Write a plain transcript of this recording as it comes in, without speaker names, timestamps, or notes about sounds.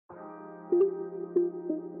Hello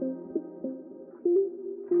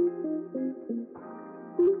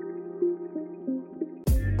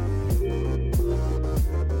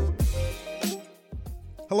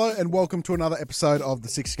and welcome to another episode of the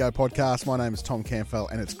 6 to Go podcast. My name is Tom Campbell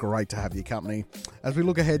and it's great to have your company. As we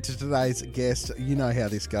look ahead to today's guest, you know how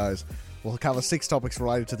this goes. We'll cover 6 topics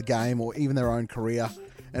related to the game or even their own career.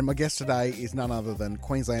 And my guest today is none other than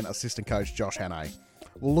Queensland assistant coach Josh Hannay.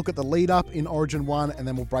 We'll look at the lead up in Origin 1 and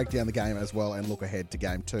then we'll break down the game as well and look ahead to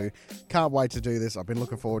Game 2. Can't wait to do this. I've been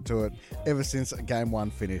looking forward to it ever since Game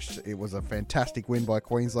 1 finished. It was a fantastic win by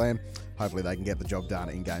Queensland. Hopefully they can get the job done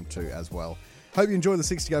in Game 2 as well. Hope you enjoy the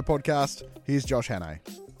 6 to Go podcast. Here's Josh Hannay.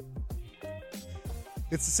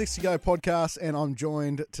 It's the 6 to Go podcast, and I'm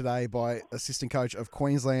joined today by assistant coach of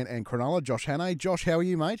Queensland and Cronulla, Josh Hannay. Josh, how are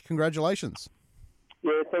you, mate? Congratulations.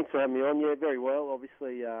 Yeah, thanks for having me on. Yeah, very well.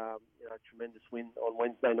 Obviously, tremendous win on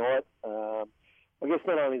Wednesday night. I guess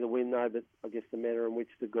not only the win, though, but I guess the manner in which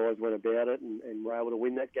the guys went about it and were able to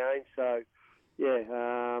win that game. So,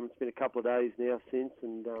 yeah, it's been a couple of days now since,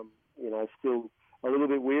 and, still a little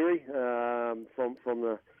bit weary from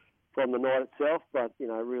the night itself, but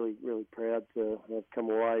really proud to have come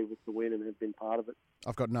away with the win and have been part of it.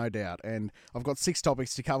 I've got no doubt, and I've got 6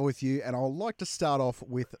 topics to cover with you, and I'd like to start off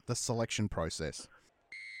with the selection process.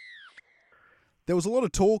 There was a lot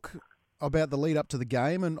of talk about the lead up to the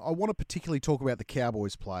game, and I want to particularly talk about the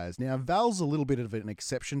Cowboys players. Now, Val's a little bit of an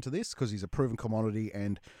exception to this because he's a proven commodity,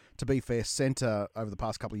 and to be fair, centre over the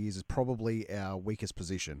past couple of years is probably our weakest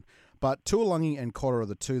position. But Tuolungi and Cotter are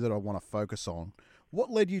the two that I want to focus on.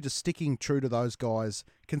 What led you to sticking true to those guys,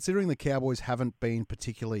 considering the Cowboys haven't been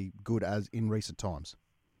particularly good as in recent times?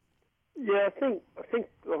 Yeah, I think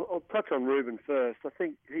I'll touch on Ruben first. I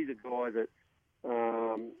think he's a guy that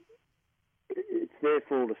it's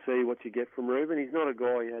therefore to see what you get from Ruben. He's not a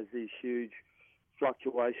guy who has these huge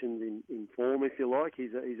fluctuations in form, if you like.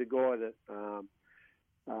 He's a guy that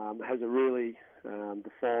has a really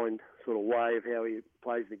defined sort of way of how he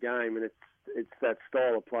plays the game, and it's that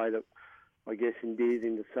style of play that I guess endears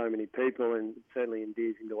him to so many people, and certainly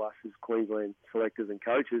endears him to us as Queensland selectors and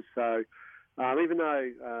coaches. So even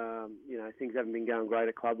though things haven't been going great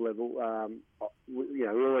at club level, we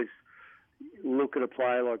always look at a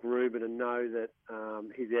player like Ruben and know that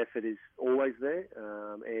his effort is always there,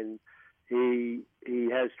 and he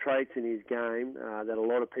has traits in his game that a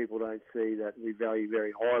lot of people don't see that we value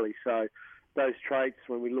very highly. So those traits,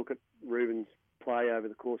 when we look at Ruben's play over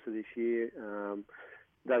the course of this year,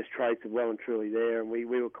 those traits are well and truly there, and we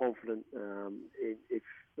were confident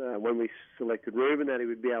when we selected Ruben that he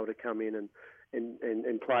would be able to come in and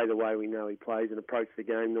play the way we know he plays and approach the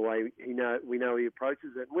game the way we know he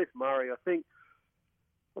approaches it. And with Murray, I think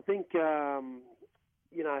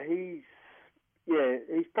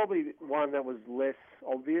he's probably one that was less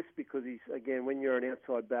obvious because he's, again, when you're an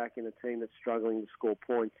outside back in a team that's struggling to score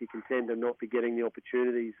points, you can tend to not be getting the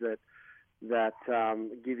opportunities that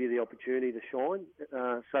give you the opportunity to shine,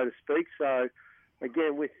 so to speak. So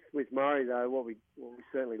again, with Murray though, what we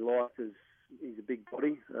certainly liked is he's a big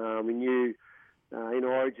body. We knew in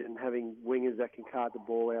Origin having wingers that can cart the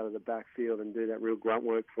ball out of the backfield and do that real grunt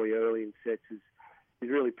work for you early in sets is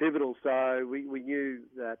really pivotal. So we knew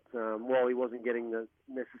that while he wasn't getting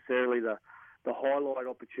necessarily the highlight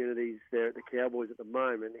opportunities there at the Cowboys at the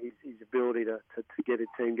moment, his ability to get a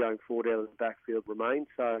team going forward out of the backfield remains.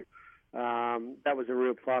 So that was a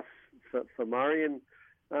real plus for Murray, and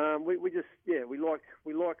we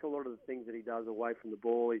like a lot of the things that he does away from the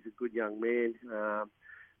ball. He's a good young man,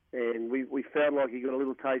 and we felt like he got a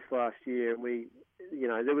little taste last year. And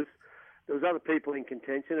there was other people in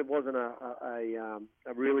contention. It wasn't a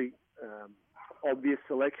really obvious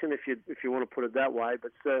selection, if you want to put it that way.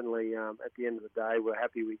 But certainly at the end of the day, we're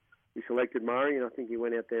happy we selected Murray, and I think he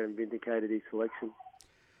went out there and vindicated his selection.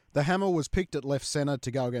 The hammer was picked at left centre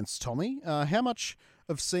to go against Tommy. How much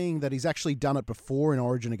of seeing that he's actually done it before in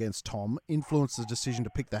Origin against Tom influenced the decision to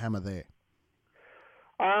pick the hammer there?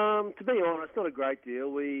 To be honest, not a great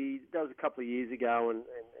deal. That was a couple of years ago,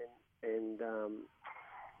 and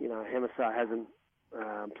Hamarsar hasn't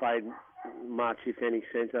played much, if any,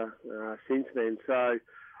 centre since then. So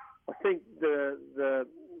I think the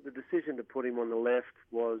decision to put him on the left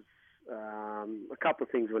was a couple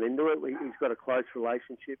of things went into it. He's got a close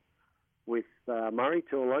relationship with Murray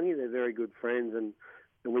Tuolungi. They're very good friends, and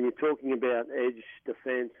when you're talking about edge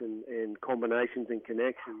defence and combinations and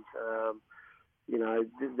connections,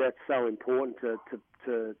 that's so important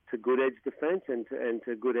to good edge defence and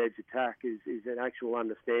to good edge attack is an actual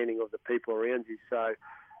understanding of the people around you. So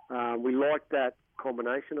we like that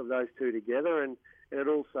combination of those two together, and it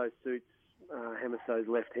also suits Hamarsar's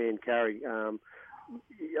left-hand carry.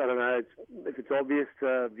 I don't know if it's obvious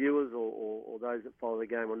to viewers or those that follow the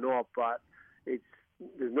game or not, but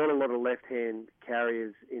there's not a lot of left-hand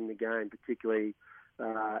carriers in the game, particularly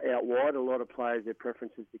out wide. A lot of players, their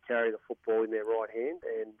preference is to carry the football in their right hand,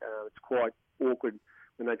 and it's quite awkward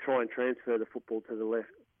when they try and transfer the football to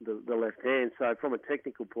the left hand. So from a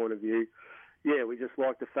technical point of view, yeah, we just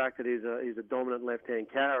like the fact that he's a dominant left-hand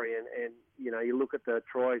carry, and you look at the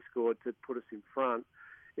try he scored to put us in front.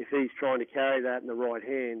 If he's trying to carry that in the right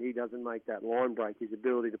hand, he doesn't make that line break. His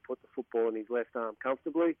ability to put the football in his left arm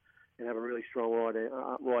comfortably and have a really strong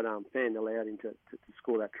right arm fend allowed him to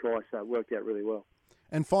score that try, so it worked out really well.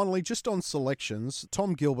 And finally, just on selections,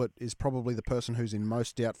 Tom Gilbert is probably the person who's in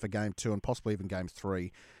most doubt for Game 2 and possibly even Game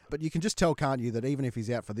 3. But you can just tell, can't you, that even if he's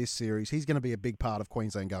out for this series, he's going to be a big part of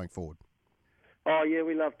Queensland going forward. Oh, yeah,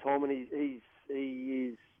 we love Tom, and he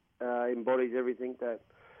embodies everything that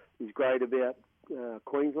is great about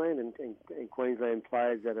Queensland and Queensland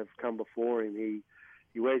players that have come before him.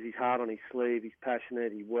 He wears his heart on his sleeve. He's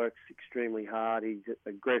passionate. He works extremely hard. He's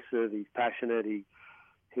aggressive. He's passionate. He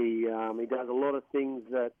does a lot of things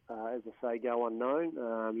that, as I say, go unknown.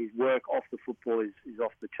 His work off the football is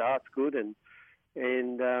off the charts good, and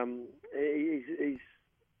he's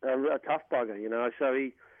a tough bugger, So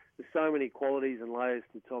there's so many qualities and layers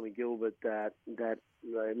to Tommy Gilbert that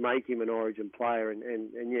make him an Origin player. And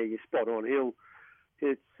yeah, you're spot on.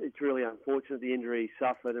 It's really unfortunate the injury he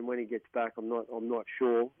suffered, and when he gets back, I'm not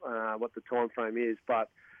sure what the time frame is, but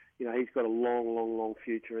he's got a long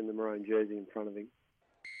future in the maroon jersey in front of him.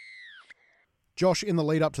 Josh, in the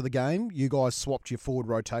lead up to the game, you guys swapped your forward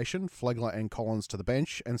rotation, Flegler and Collins, to the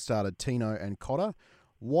bench and started Tino and Cotter.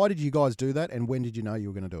 Why did you guys do that, and when did you know you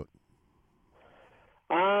were going to do it?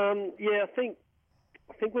 Yeah, I think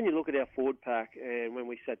when you look at our forward pack, and when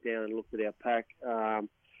we sat down and looked at our pack,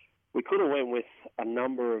 we could have went with a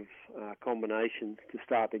number of combinations to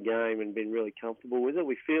start the game and been really comfortable with it.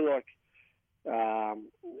 We feel like our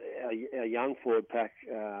young forward pack,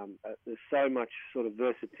 there's so much sort of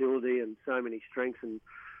versatility and so many strengths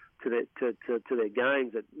to their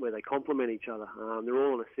games where they complement each other. They're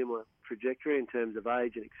all on a similar trajectory in terms of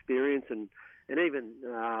age and experience and even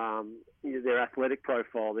their athletic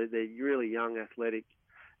profile. They're really young, athletic,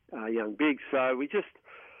 young bigs. So we just,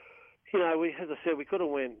 as I said, we could have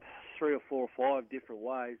went 3 or 4 or 5 different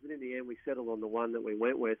ways, but in the end we settled on the one that we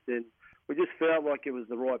went with, and we just felt like it was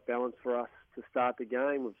the right balance for us to start the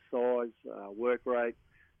game with size, work rate,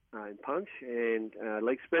 and punch, and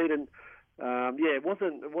leg speed. And it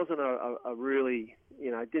wasn't a really,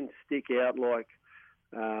 it didn't stick out like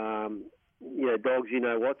dogs,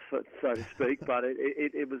 what, so to speak. But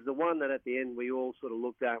it was the one that at the end we all sort of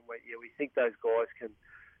looked at and went, we think those guys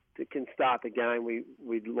can start the game.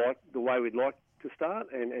 We'd like the way we'd like to start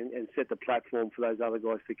and set the platform for those other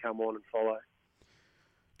guys to come on and follow.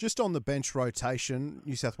 Just on the bench rotation,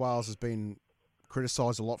 New South Wales has been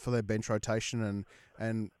criticised a lot for their bench rotation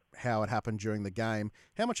and how it happened during the game.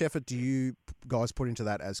 How much effort do you guys put into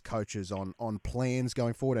that as coaches on plans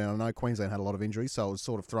going forward? And I know Queensland had a lot of injuries, so it was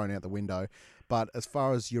sort of thrown out the window. But as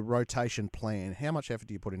far as your rotation plan, how much effort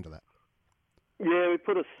do you put into that? Yeah, we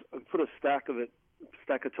put a stack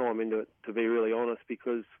of time into it, to be really honest,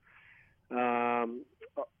 because I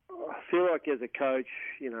feel like as a coach,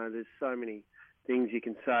 there's so many things you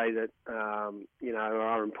can say that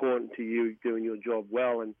are important to you doing your job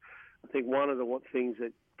well, and I think one of the things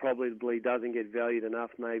that probably doesn't get valued enough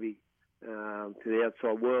maybe to the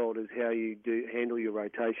outside world is how you handle your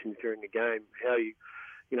rotations during the game. How you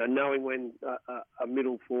knowing when a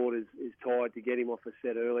middle forward is tired to get him off a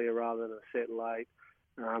set earlier rather than a set late,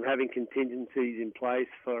 having contingencies in place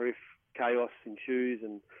for if chaos ensues,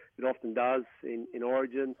 and it often does in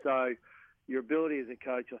Origin. So your ability as a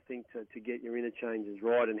coach, I think, to get your interchanges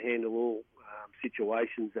right and handle all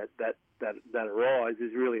situations that arise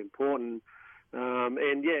is really important.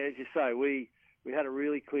 And yeah, as you say, we had a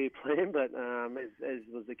really clear plan, but as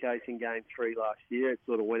was the case in Game 3 last year, it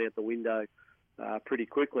sort of went out the window pretty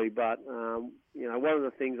quickly. But one of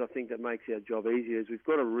the things I think that makes our job easier is we've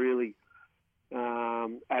got a really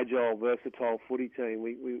agile, versatile footy team.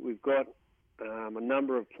 We've got a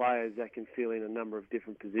number of players that can fill in a number of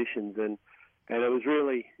different positions, and it was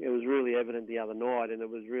really evident the other night, and it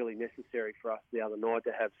was really necessary for us the other night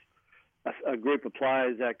to have a group of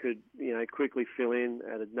players that could quickly fill in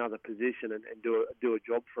at another position and do a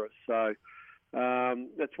job for us. So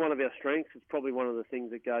that's one of our strengths. It's probably one of the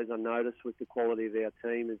things that goes unnoticed with the quality of our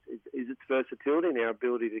team is its versatility and our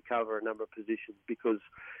ability to cover a number of positions, because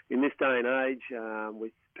in this day and age,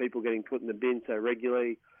 with people getting put in the bin so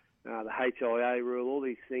regularly, the HIA rule, all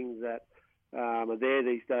these things that are there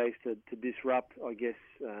these days to disrupt, I guess,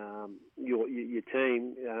 your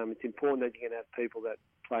team. It's important that you can have people that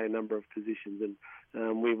play a number of positions,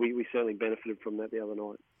 and we certainly benefited from that the other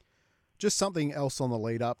night. Just something else on the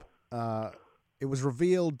lead up. It was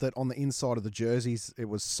revealed that on the inside of the jerseys, it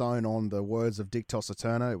was sewn on the words of Dick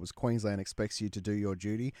Tossaturno. It was Queensland expects you to do your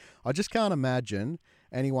duty. I just can't imagine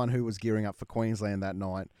anyone who was gearing up for Queensland that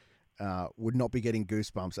night would not be getting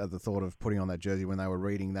goosebumps at the thought of putting on that jersey when they were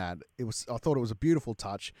reading that. I thought it was a beautiful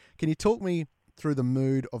touch. Can you talk me through the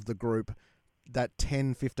mood of the group that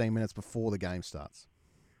 10, 15 minutes before the game starts?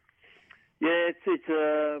 Yeah,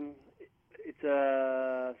 it's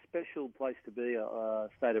a special place to be, a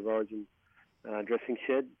State of Origin dressing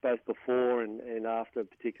shed, both before and after,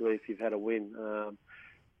 particularly if you've had a win.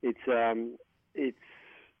 There's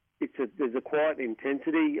a quiet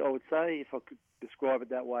intensity, I would say, if I could describe it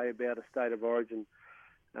that way, about a State of Origin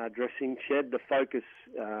dressing shed. The focus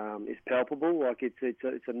is palpable. Like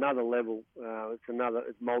it's another level.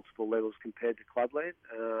 It's multiple levels compared to Clubland.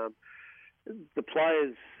 The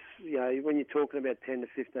players, when you're talking about 10 to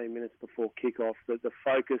 15 minutes before kickoff, the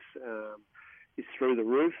focus is through the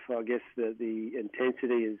roof. I guess the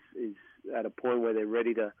intensity is at a point where they're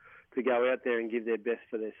ready to go out there and give their best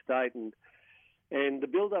for their state. And the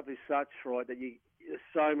build-up is such, right, that there's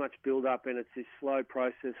so much build-up, and it's this slow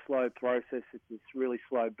process. It's this really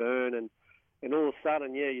slow burn, and all of a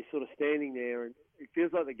sudden, you're sort of standing there, and it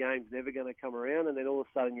feels like the game's never going to come around, and then all of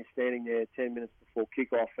a sudden you're standing there 10 minutes before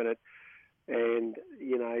kickoff, and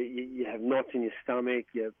you have knots in your stomach.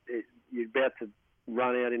 You're about to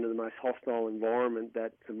run out into the most hostile environment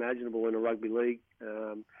that's imaginable in a rugby league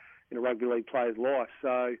player's life.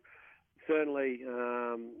 So certainly,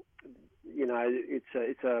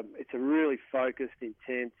 it's a really focused,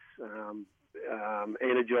 intense,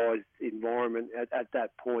 energized environment at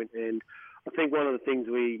that point. And I think one of the things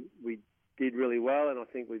we did really well, and I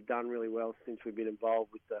think we've done really well since we've been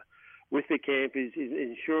involved with the camp, is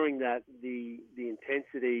ensuring that the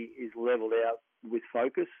intensity is leveled out with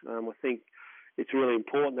focus. I think it's really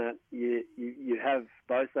important that you have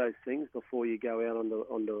both those things before you go out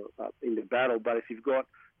into battle. But if you've got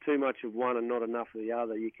too much of one and not enough of the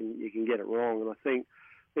other, you can get it wrong. And I think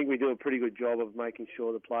we do a pretty good job of making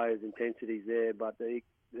sure the players' intensity is there, but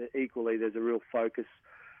equally there's a real focus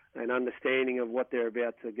and understanding of what they're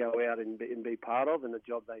about to go out and be part of, and the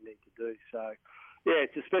job they need to do. So, yeah,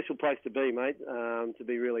 it's a special place to be, mate. To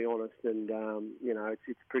be really honest, and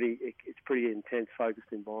it's pretty intense,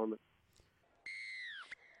 focused environment.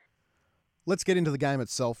 Let's get into the game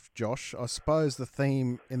itself, Josh. I suppose the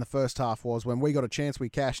theme in the first half was when we got a chance, we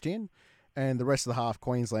cashed in, and the rest of the half,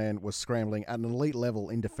 Queensland was scrambling at an elite level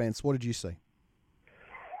in defence. What did you see?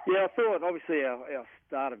 Yeah, I thought obviously our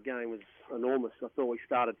start of game was enormous. I thought we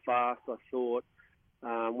started fast. I thought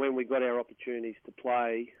when we got our opportunities to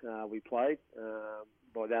play, we played.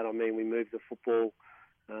 By that I mean we moved the football.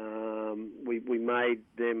 We made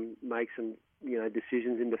them make some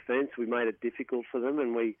decisions in defence. We made it difficult for them,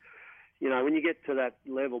 and we. When you get to that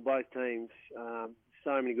level, both teams,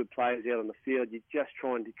 so many good players out on the field, you're just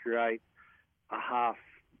trying to create a half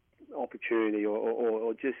opportunity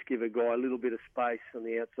or just give a guy a little bit of space on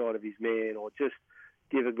the outside of his man, or just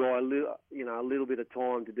give a guy a little bit of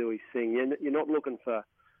time to do his thing. You're not looking for,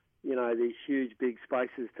 these huge, big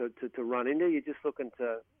spaces to run into. You're just looking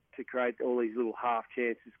to create all these little half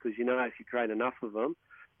chances, because if you create enough of them,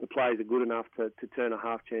 the players are good enough to turn a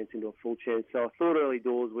half chance into a full chance. So I thought early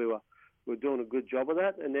doors we were doing a good job of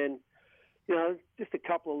that. And then, just a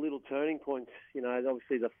couple of little turning points.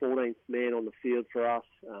 Obviously the 14th man on the field for us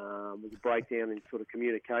was a breakdown in sort of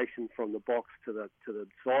communication from the box to the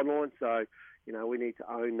sideline. So, we need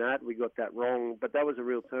to own that. We got that wrong, but that was a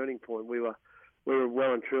real turning point. We were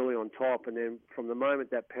well and truly on top. And then from the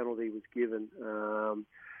moment that penalty was given, I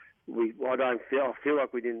feel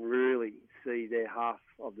like we didn't really see their half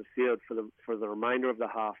of the field for the remainder of the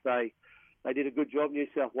half. They did a good job, New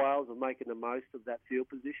South Wales, of making the most of that field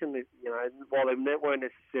position. While they weren't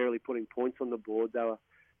necessarily putting points on the board, they were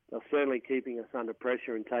certainly keeping us under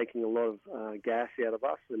pressure and taking a lot of gas out of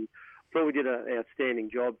us. And I thought we did an outstanding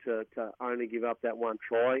job to only give up that one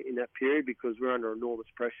try in that period, because we're under enormous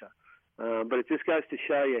pressure. But it just goes to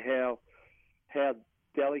show you how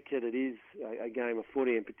delicate it is, a game of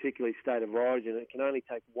footy, and particularly State of Origin. It can only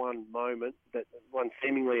take one moment, one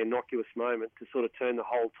seemingly innocuous moment, to sort of turn the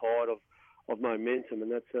whole tide of momentum,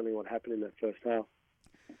 and that's certainly what happened in that first half.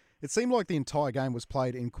 It seemed like the entire game was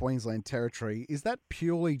played in Queensland territory. Is that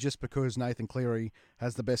purely just because Nathan Cleary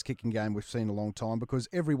has the best kicking game we've seen in a long time? Because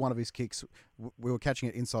every one of his kicks, we were catching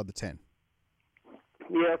it inside the 10.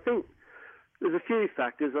 Yeah, I think There's a few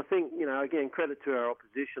factors. I think, again, credit to our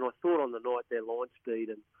opposition. I thought on the night their line speed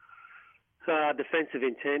and defensive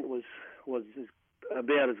intent was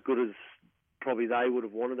about as good as probably they would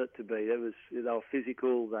have wanted it to be. They were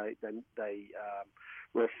physical. They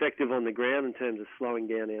were effective on the ground in terms of slowing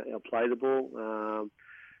down our play the ball.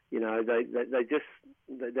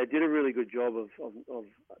 They did a really good job of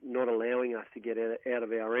not allowing us to get out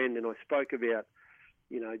of our end. And I spoke about,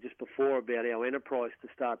 just before about our enterprise to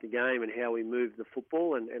start the game and how we moved the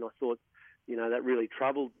football. And I thought, that really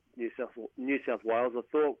troubled New South Wales. I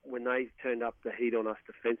thought when they turned up the heat on us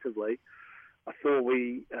defensively, I thought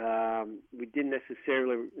we didn't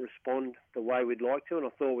necessarily respond the way we'd like to, and I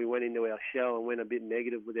thought we went into our shell and went a bit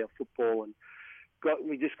negative with our football, and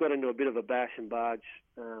we just got into a bit of a bash and barge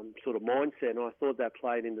sort of mindset, and I thought that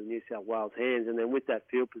played into New South Wales' hands. And then with that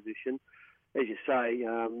field position, as you say,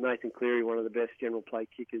 Nathan Cleary, one of the best general play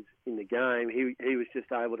kickers in the game, he was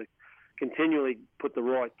just able to continually put the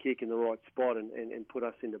right kick in the right spot and put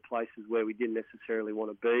us into places where we didn't necessarily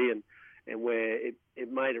want to be, and where it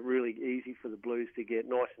made it really easy for the Blues to get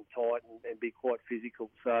nice and tight and be quite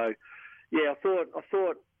physical. So, yeah, I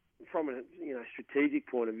thought from a strategic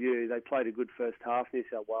point of view, they played a good first half, New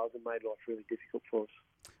South Wales, and made life really difficult for us.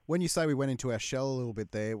 When you say we went into our shell a little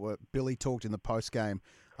bit there, Billy talked in the post-game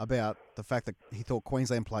about the fact that he thought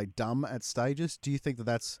Queensland played dumb at stages. Do you think that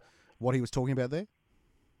that's what he was talking about there?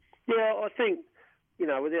 Yeah, I think,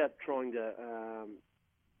 without trying to,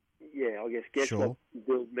 I guess sure. What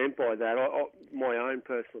Bill meant by that, my own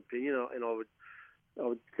personal opinion, and I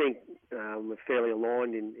would think we're fairly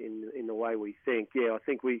aligned in the way we think. Yeah, I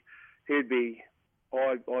think he'd be,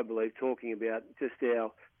 I believe, talking about just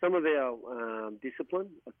some of our discipline.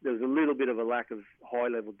 There was a little bit of a lack of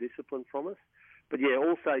high-level discipline from us. But, yeah,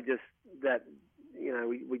 also just that,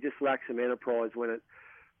 we just lacked some enterprise when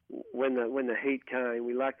the heat came.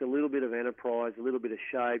 We lacked a little bit of enterprise, a little bit of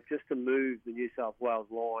shape, just to move the New South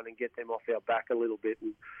Wales line and get them off our back a little bit.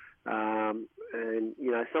 And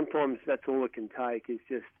sometimes that's all it can take is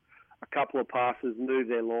just a couple of passes, move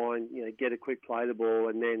their line, get a quick play the ball,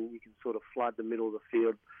 and then you can sort of flood the middle of the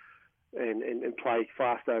field and play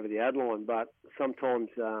fast over the ad line. But sometimes,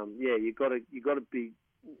 you got to be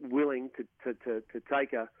willing to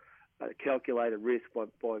take a calculated risk by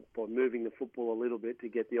moving the football a little bit to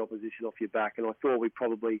get the opposition off your back. And I thought we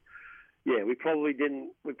probably didn't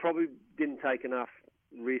take enough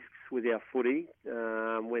risks with our footy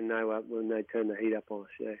when they turned the heat up on us.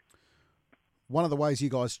 Yeah. One of the ways you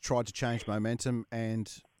guys tried to change momentum,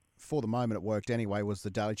 and for the moment it worked anyway, was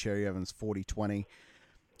the Daly Cherry Evans 40-20.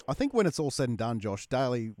 I think when it's all said and done, Josh,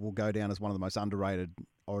 Daly will go down as one of the most underrated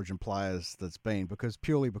Origin players that's been,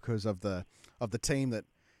 purely because of the team that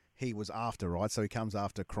he was after, right? So he comes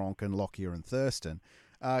after Cronk and Lockyer and Thurston.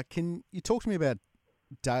 Can you talk to me about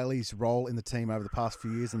Daly's role in the team over the past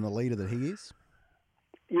few years and the leader that he is?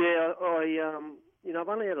 Yeah, I've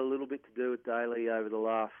only had a little bit to do with Daly over the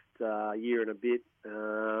last year and a bit,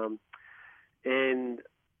 and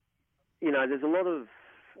there's a lot of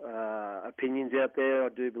opinions out there, I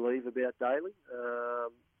do believe, about Daly.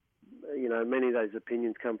 Many of those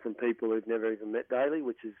opinions come from people who've never even met Daly,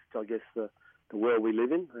 which is, I guess, the world we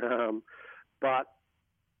live in. But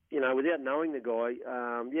without knowing the guy,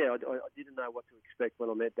 I didn't know what to expect when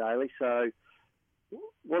I met Daly. So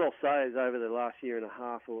what I'll say is, over the last year and a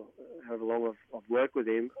half, or however long I've worked with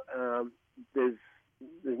him, there's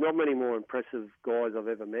not many more impressive guys I've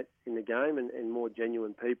ever met in the game, and more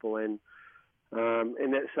genuine people.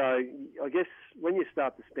 So I guess when you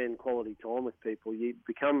start to spend quality time with people, you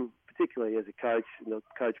become, particularly as a coach, in the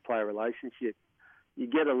coach-player relationship, you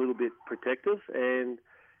get a little bit protective, and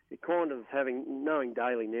it kind of knowing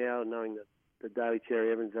Daly now, knowing the Daly Cherry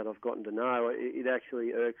Evans that I've gotten to know, it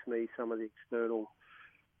actually irks me, some of the external,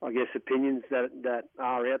 I guess, opinions that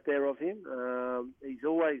are out there of him. He's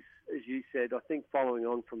always, as you said, I think following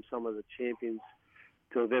on from some of the champions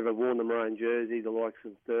to have ever worn the maroon jersey, the likes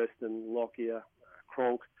of Thurston, Lockyer,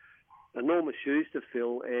 Cronk, enormous shoes to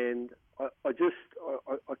fill, and I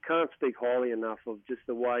can't speak highly enough of just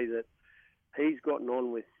the way that he's gotten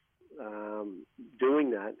on with doing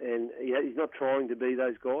that, and he's not trying to be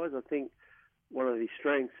those guys. I think one of his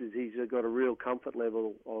strengths is he's got a real comfort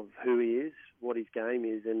level of who he is, what his game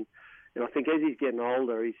is, and I think as he's getting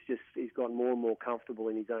older, he's gotten more and more comfortable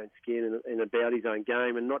in his own skin and about his own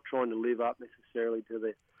game, and not trying to live up necessarily to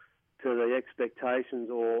the expectations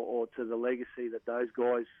or to the legacy that those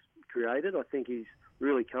guys created. I think he's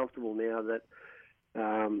really comfortable now that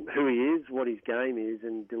who he is, what his game is,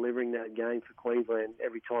 and delivering that game for Queensland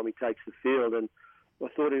every time he takes the field. And I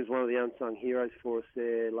thought he was one of the unsung heroes for us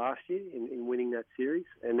there last year in winning that series.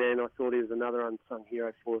 And then I thought he was another unsung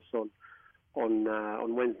hero for us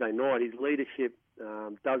on Wednesday night. His leadership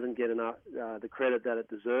doesn't get enough the credit that it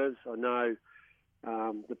deserves. I know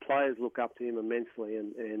the players look up to him immensely,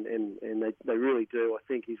 and they really do. I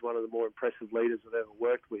think he's one of the more impressive leaders I've ever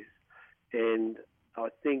worked with. And I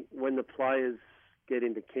think when the players get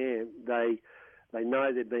into camp, they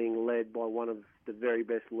know they're being led by one of the very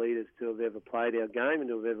best leaders to have ever played our game and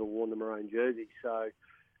to have ever worn the maroon jersey. So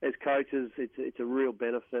as coaches, it's a real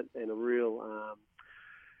benefit and a real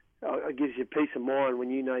it gives you peace of mind when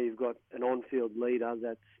you know you've got an on-field leader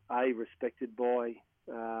that's A, respected by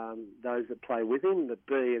those that play with him, but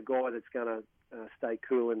B, a guy that's going to stay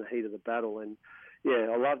cool in the heat of the battle. And yeah,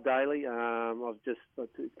 I love Daly.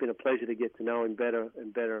 It's been a pleasure to get to know him better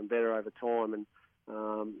and better and better over time. And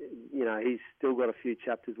he's still got a few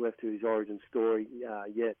chapters left to his origin story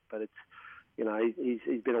yet, but it's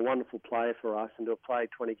he's been a wonderful player for us, and to have played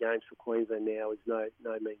 20 games for Queensland now is no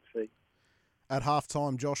mean feat. At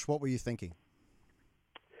half-time, Josh, what were you thinking?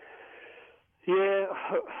 Yeah,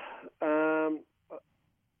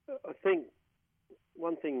 I think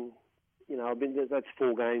one thing, that's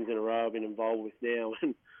 4 games in a row I've been involved with now,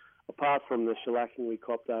 and apart from the shellacking we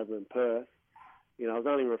copped over in Perth, I was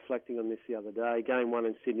only reflecting on this the other day. Game 1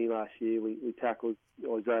 in Sydney last year, we tackled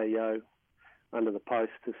Isaiah Yeo under the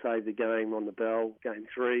post to save the game on the bell. Game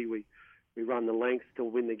 3, we run the length to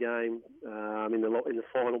win the game in the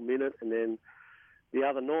final minute, and then the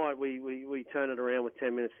other night we turn it around with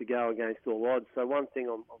 10 minutes to go against all odds. So one thing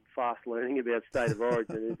I'm fast learning about State of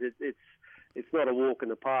Origin is it's not a walk in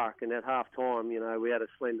the park. And at half time, we had a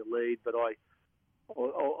slender lead, but I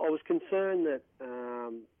was concerned that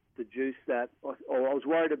the juice that I was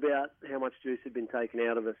worried about how much juice had been taken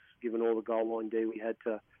out of us, given all the goal line D we had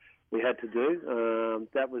to do.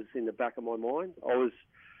 That was in the back of my mind. I was,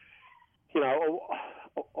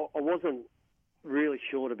 I wasn't really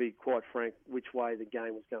sure, to be quite frank, which way the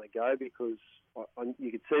game was going to go, because you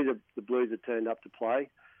could see the Blues had turned up to play,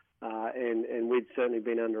 and we'd certainly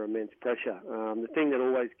been under immense pressure. The thing that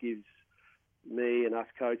always gives me and us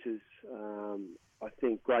coaches, I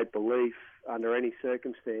think, great belief under any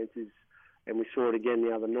circumstances, and we saw it again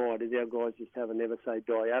the other night, is our guys just have a never say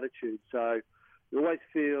die attitude. So you always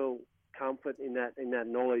feel comfort in that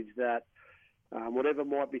knowledge that whatever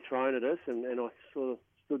might be thrown at us, and I sort of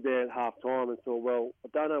stood there at half time and thought, well, I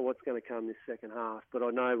don't know what's going to come this second half, but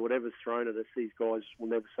I know whatever's thrown at us, these guys will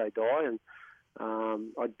never say die. And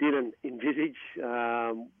I didn't envisage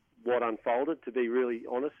what unfolded, to be really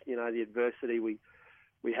honest. The adversity we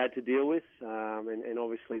had to deal with, and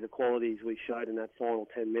obviously the qualities we showed in that final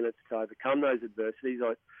 10 minutes to overcome those adversities.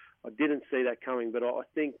 I didn't see that coming, but I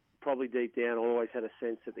think probably deep down I always had a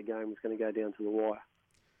sense that the game was going to go down to the wire.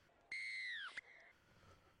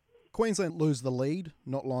 Queensland lose the lead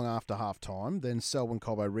not long after half-time. Then Selwyn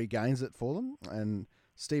Cobbo regains it for them, and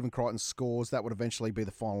Stephen Crichton scores. That would eventually be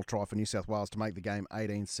the final try for New South Wales to make the game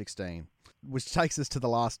 18-16, which takes us to the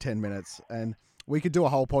last 10 minutes. And we could do a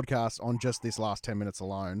whole podcast on just this last 10 minutes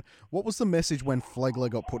alone. What was the message when Flegler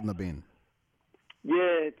got put in the bin?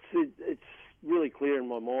 Yeah, it's really clear in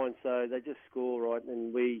my mind. So they just score, right,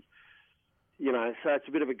 and we... so it's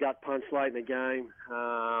a bit of a gut punch late in the game,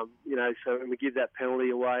 so when we give that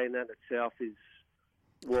penalty away, and that itself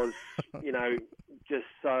was just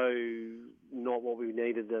so not what we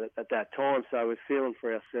needed at that time. So we're feeling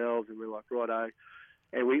for ourselves, and we're like, righto.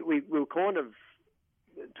 And we were kind of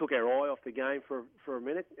took our eye off the game for a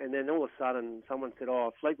minute, and then all of a sudden someone said,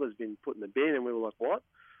 Flegler's been put in the bin, and we were like, what?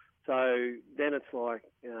 So then it's like,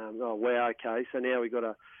 wow, okay, so now we've got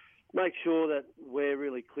to make sure that we're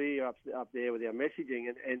really clear up there with our messaging.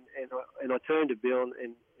 And I turned to Bill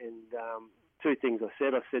and 2 things I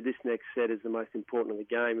said. I said, this next set is the most important of the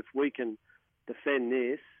game. If we can defend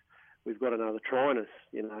this, we've got another try in us,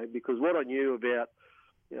 because what I knew about,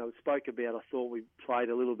 spoke about, I thought we played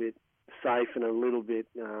a little bit safe and a little bit,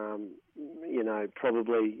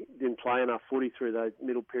 probably didn't play enough footy through the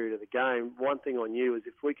middle period of the game. One thing I knew is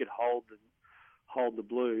if we could hold the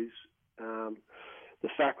Blues, the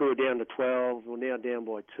fact we were down to 12, we're now down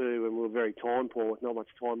by 2, and we're very time poor with not much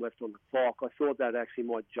time left on the clock. I thought that actually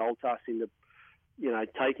might jolt us into,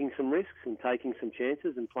 taking some risks and taking some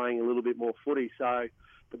chances and playing a little bit more footy. So,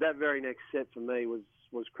 but that very next set for me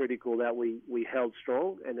was critical, that we held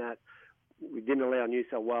strong and that we didn't allow New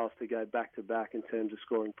South Wales to go back to back in terms of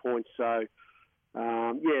scoring points. So,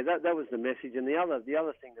 that was the message. And the other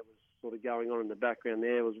thing that was sort of going on in the background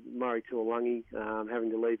there was Murray Tuolungi having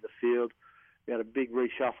to leave the field. We had a big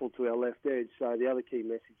reshuffle to our left edge. So the other key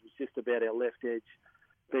message was just about our left edge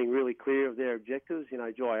being really clear of their objectives.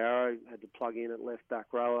 Jai Arrow had to plug in at left back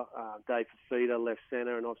rower, Dave Fafita left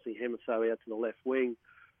centre, and obviously Hemiso out to the left wing.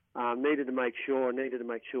 needed to make sure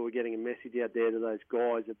we're getting a message out there to those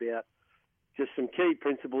guys about just some key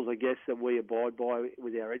principles, I guess, that we abide by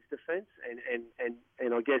with our edge defence,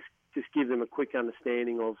 and I guess just give them a quick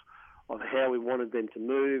understanding of how we wanted them to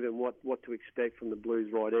move and what to expect from the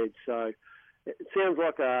Blues right edge. So it sounds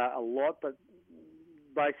like a lot, but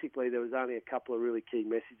basically there was only a couple of really key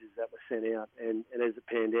messages that were sent out, and as it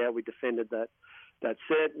panned out, we defended that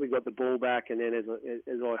set, we got the ball back, and then as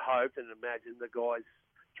I hoped and imagined, the guys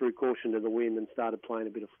threw caution to the wind and started playing a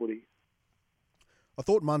bit of footy. I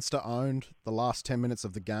thought Munster owned the last 10 minutes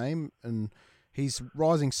of the game, and he's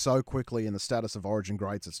rising so quickly in the status of Origin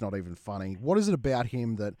greats, it's not even funny. What is it about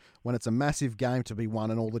him that when it's a massive game to be won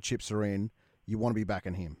and all the chips are in, you want to be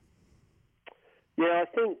backing him? Yeah, I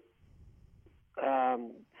think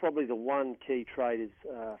probably the one key trait is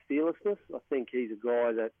fearlessness. I think he's a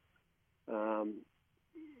guy that,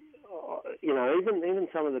 even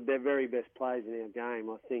some of the very best players in our game,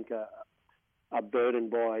 I think, are burdened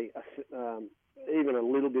by even a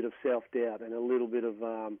little bit of self-doubt and a little bit of,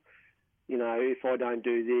 if I don't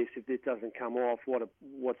do this, if this doesn't come off,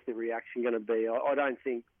 what's the reaction going to be? I don't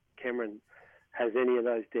think Cameron has any of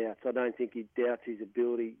those doubts. I don't think he doubts his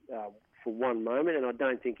ability for one moment, and I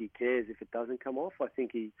don't think he cares if it doesn't come off. I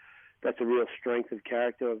think that's a real strength of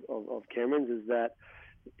character of Cameron's, is that,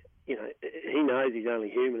 he knows he's only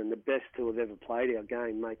human, and the best who have ever played our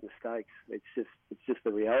game make mistakes. It's just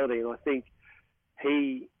the reality, and I think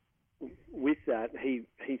with that, he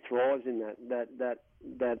thrives in that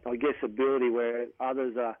I guess ability where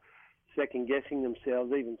others are second guessing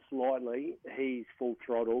themselves even slightly. He's full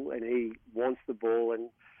throttle and he wants the ball, and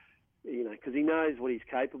because he knows what he's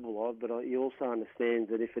capable of, but he also understands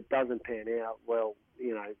that if it doesn't pan out, well,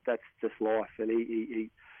 that's just life, and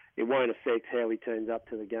it won't affect how he turns up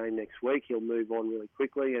to the game next week. He'll move on really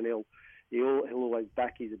quickly, and he'll always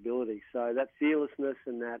back his ability. So that fearlessness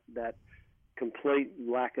and that complete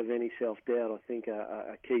lack of any self-doubt, I think,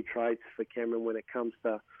 are key traits for Cameron when it comes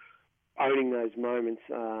to owning those moments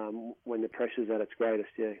when the pressure's at its greatest,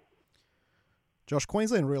 yeah. Josh,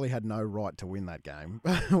 Queensland really had no right to win that game.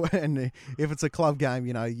 And if it's a club game,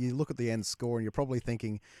 you look at the end score and you're probably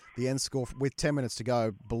thinking the end score with 10 minutes to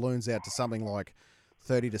go balloons out to something like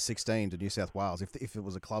 30-16 to New South Wales if it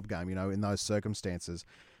was a club game, in those circumstances.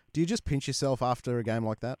 Do you just pinch yourself after a game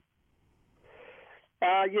like that?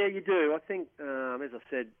 Yeah, you do. I think, as I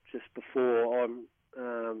said just before,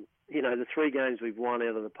 the 3 games we've won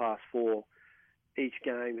out of the past 4, each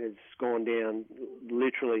game has gone down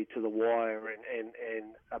literally to the wire, and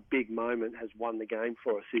a big moment has won the game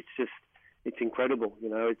for us. It's incredible.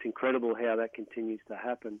 It's incredible how that continues to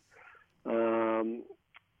happen. So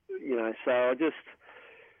I just,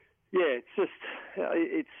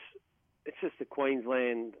 it's just the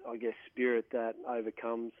Queensland, I guess, spirit that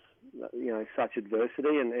overcomes, such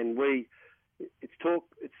adversity, and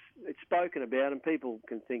it's spoken about, and people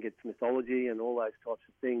can think it's mythology and all those types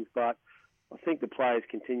of things, but I think the players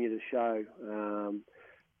continue to show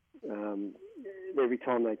every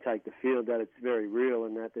time they take the field that it's very real,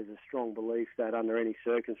 and that there's a strong belief that under any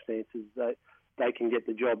circumstances that they can get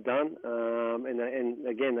the job done, and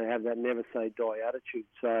again they have that never say die attitude.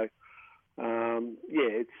 So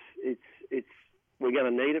it's we're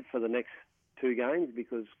going to need it for the next 2 games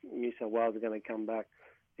because New South Wales are going to come back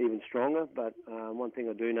even stronger. But one thing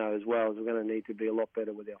I do know as well is we're going to need to be a lot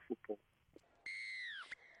better with our football.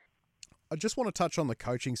 I just want to touch on the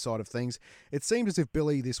coaching side of things. It seemed as if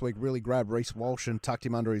Billy this week really grabbed Reece Walsh and tucked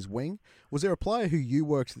him under his wing. Was there a player who you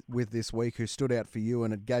worked with this week who stood out for you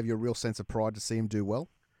and it gave you a real sense of pride to see him do well?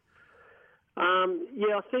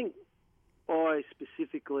 I think I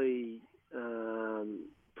specifically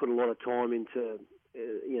put a lot of time into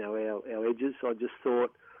our edges. I just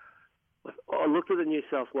thought, I looked at the New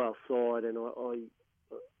South Wales side and I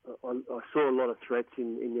saw a lot of threats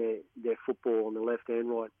in their football on the left and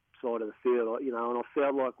right side of the field, and I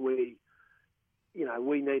felt like we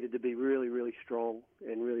needed to be really, really strong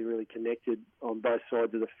and really, really connected on both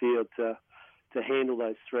sides of the field to handle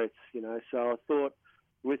those threats. So I thought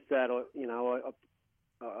with that,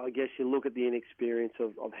 I guess you look at the inexperience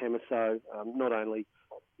of Hannay, not only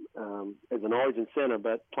as an Origin centre,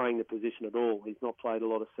 but playing the position at all. He's not played a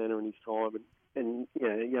lot of centre in his time, and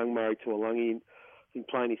young Murray Tuolungi, I think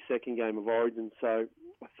playing his second game of Origin. So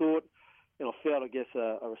I thought. And I felt, I guess,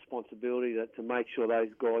 a responsibility to make sure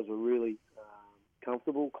those guys were really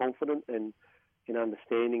comfortable, confident, and in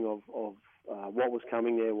understanding of what was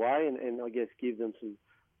coming their way, and I guess give them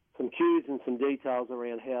some cues and some details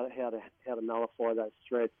around how to nullify those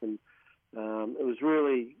threats. And it was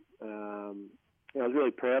really, I was really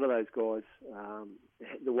proud of those guys,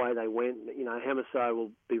 the way they went. Hannay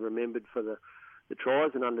will be remembered for the the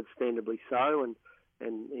tries, and understandably so. And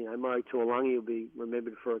Murray Tuolungi will be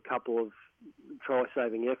remembered for a couple of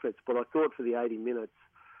try-saving efforts. But I thought for the 80 minutes,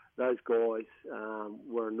 those guys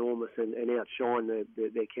were enormous and outshined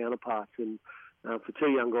their counterparts. And for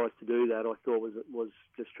two young guys to do that, I thought was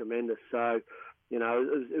just tremendous. So, it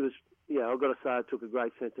was I've got to say I took a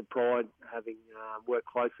great sense of pride having worked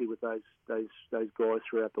closely with those guys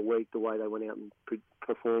throughout the week, the way they went out and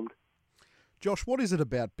performed. Josh, what is it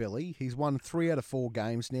about Billy? He's won 3 out of 4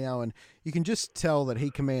 games now, and you can just tell that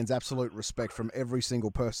he commands absolute respect from every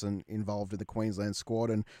single person involved in the Queensland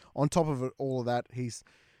squad. And on top of it, all of that, he's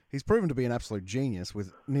proven to be an absolute genius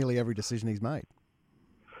with nearly every decision he's made.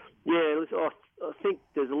 Yeah, I think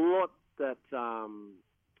there's a lot that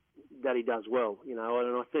he does well, and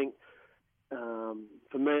I think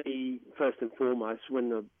for me, first and foremost, when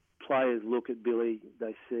the players look at Billy,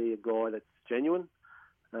 they see a guy that's genuine,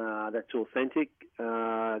 that's authentic,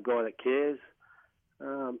 a guy that cares.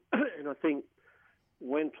 And I think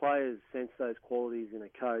when players sense those qualities in a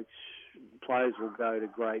coach, players will go to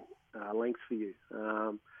great lengths for you.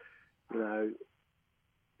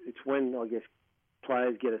 It's when, I guess,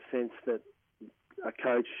 players get a sense that a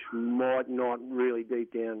coach might not really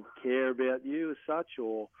deep down care about you as such,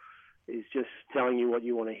 or is just telling you what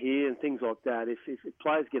you want to hear and things like that. If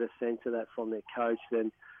players get a sense of that from their coach,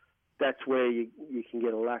 then that's where you can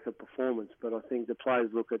get a lack of performance. But I think the players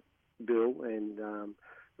look at Bill and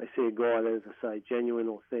they see a guy that, as I say, genuine,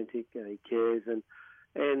 authentic, and he cares. And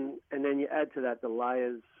then you add to that the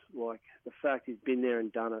layers, like the fact he's been there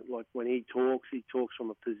and done it. Like when he talks from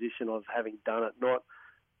a position of having done it, not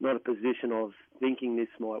a position of thinking this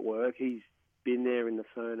might work. He's been there in the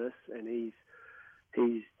furnace, and he's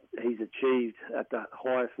achieved at the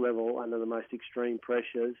highest level under the most extreme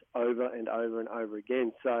pressures over and over and over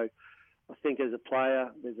again. So I think as a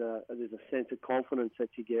player, there's a sense of confidence that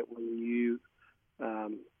you get when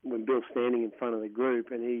Bill's standing in front of the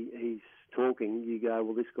group and he's talking. You go,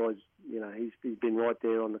 well, this guy's, he's been right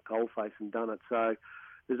there on the coalface and done it. So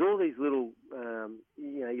there's all these little,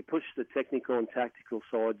 you push the technical and tactical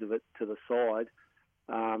sides of it to the side.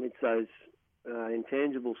 It's those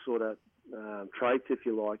intangible sort of traits, if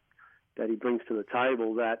you like, that he brings to the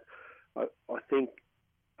table that I think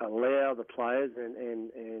allow the players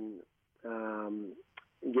and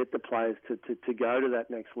get the players to go to that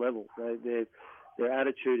next level. Their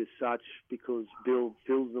attitude is such because Bill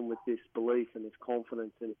fills them with this belief and this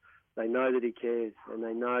confidence, and they know that he cares, and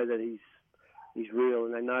they know that he's real,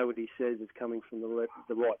 and they know what he says is coming from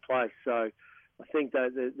the right place. So I think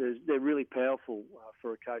that they're really powerful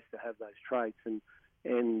for a coach to have those traits, and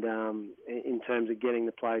in terms of getting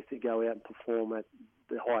the players to go out and perform at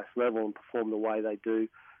the highest level and perform the way they do,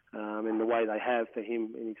 and the way they have for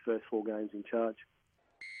him in his first 4 games in charge.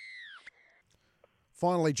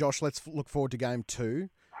 Finally, Josh, let's look forward to Game 2.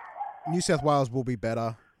 New South Wales will be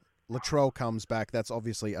better. Latrell comes back. That's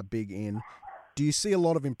obviously a big in. Do you see a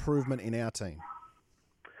lot of improvement in our team?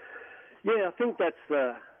 Yeah, I think that's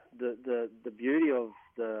the beauty of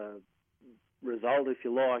the result, if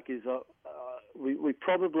you like, is we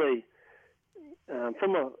probably,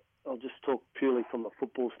 I'll just talk purely from a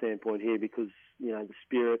football standpoint here because, the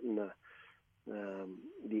spirit and the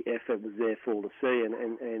effort was there for all to see,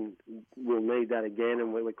 and we'll need that again,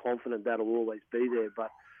 and we're confident that'll always be there.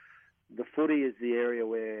 But the footy is the area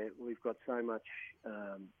where we've got so much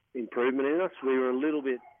improvement in us. We were a little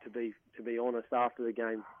bit, to be honest, after the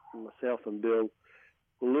game, myself and Bill,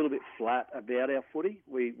 were a little bit flat about our footy.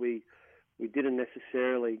 We didn't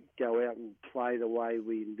necessarily go out and play the way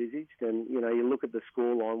we envisaged. And, you look at the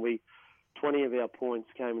scoreline, 20 of our points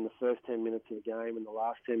came in the first 10 minutes of the game and the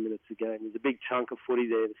last 10 minutes of the game. There's a big chunk of footy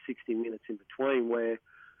there, the 60 minutes in between, where,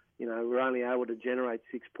 we're only able to generate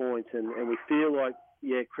 6 points. And we feel like,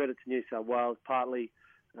 credit to New South Wales, partly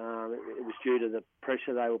it was due to the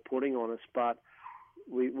pressure they were putting on us, but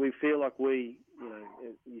we feel like you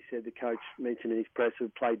said the coach mentioned in his press, we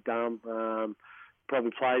played dumb,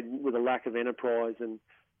 probably played with a lack of enterprise, and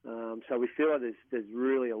so we feel like there's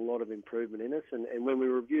really a lot of improvement in us, and when we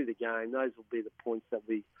review the game, those will be the points that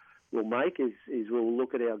we will make, is we'll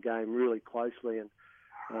look at our game really closely and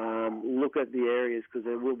look at the areas, because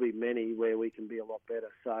there will be many where we can be a lot better.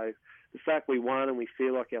 So the fact we won and we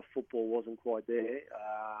feel like our football wasn't quite there,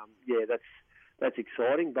 that's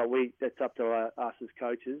exciting, but that's up to us as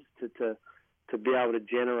coaches to be able to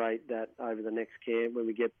generate that over the next camp when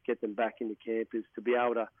we get them back into camp, is to be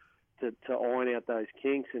able to iron out those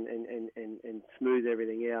kinks and smooth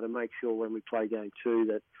everything out and make sure when we play Game 2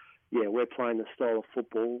 that, we're playing the style of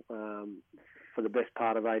football for the best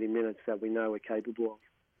part of 80 minutes that we know we're capable of.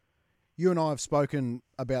 You and I have spoken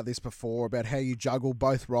about this before, about how you juggle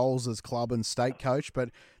both roles as club and state coach,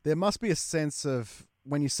 but there must be a sense of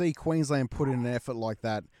when you see Queensland put in an effort like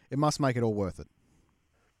that, it must make it all worth it.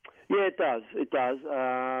 Yeah, it does. It does.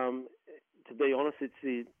 To be honest, it's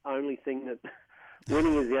the only thing that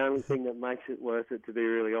winning is the only thing that makes it worth it. To be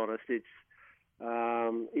really honest, it's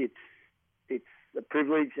a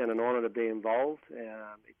privilege and an honour to be involved.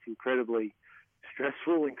 It's incredibly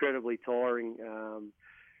stressful, incredibly tiring,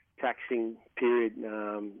 taxing period.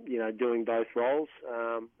 Doing both roles,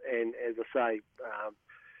 and as I say,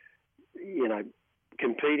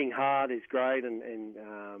 competing hard is great, and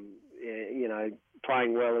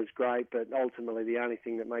playing well is great, but ultimately the only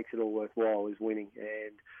thing that makes it all worthwhile is winning.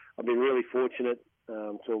 And I've been really fortunate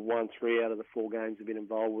to have won 3 out of the 4 games I've been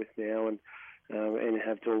involved with now, and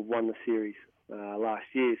have to have won the series last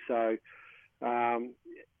year. So,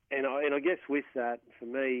 and I guess with that, for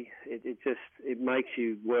me, it makes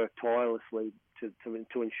you work tirelessly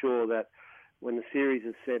to ensure that when the series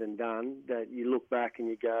is said and done, that you look back and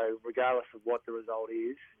you go, regardless of what the result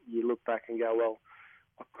is, you look back and go, well,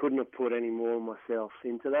 I couldn't have put any more of myself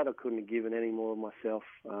into that. I couldn't have given any more of myself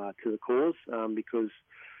to the cause because,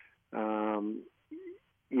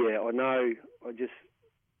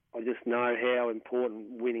 I just know how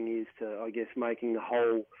important winning is to, I guess, making the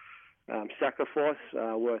whole sacrifice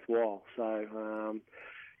worthwhile. So,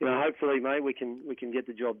 hopefully, mate, we can get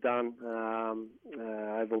the job done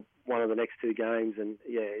over one of the next 2 games. And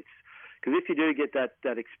it's because if you do get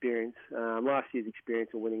that experience, last year's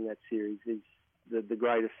experience of winning that series is the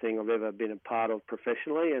greatest thing I've ever been a part of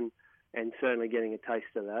professionally, and certainly getting a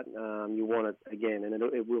taste of that. You want it again, and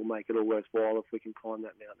it will make it all worthwhile if we can climb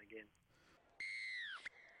that mountain again.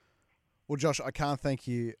 Well, Josh, I can't thank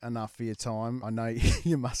you enough for your time. I know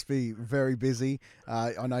you must be very busy.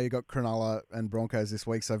 I know you got Cronulla and Broncos this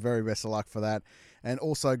week, so very best of luck for that. And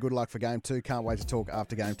also good luck for Game 2. Can't wait to talk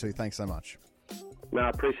after Game 2. Thanks so much. No, I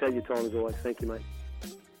appreciate your time as always. Thank you, mate.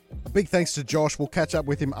 Big thanks to Josh. We'll catch up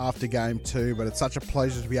with him after Game 2, but it's such a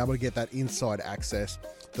pleasure to be able to get that inside access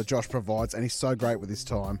that Josh provides, and he's so great with his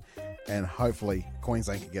time. And hopefully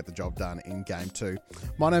Queensland can get the job done in Game 2.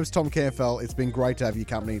 My name's Tom Canfell. It's been great to have you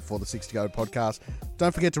company for the 6 to Go podcast.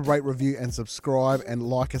 Don't forget to rate, review and subscribe, and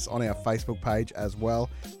like us on our Facebook page as well.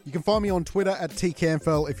 You can find me on Twitter at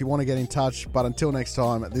tcanfell if you want to get in touch. But until next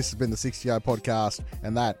time, this has been the 6 to Go podcast,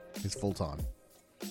 and that is full time.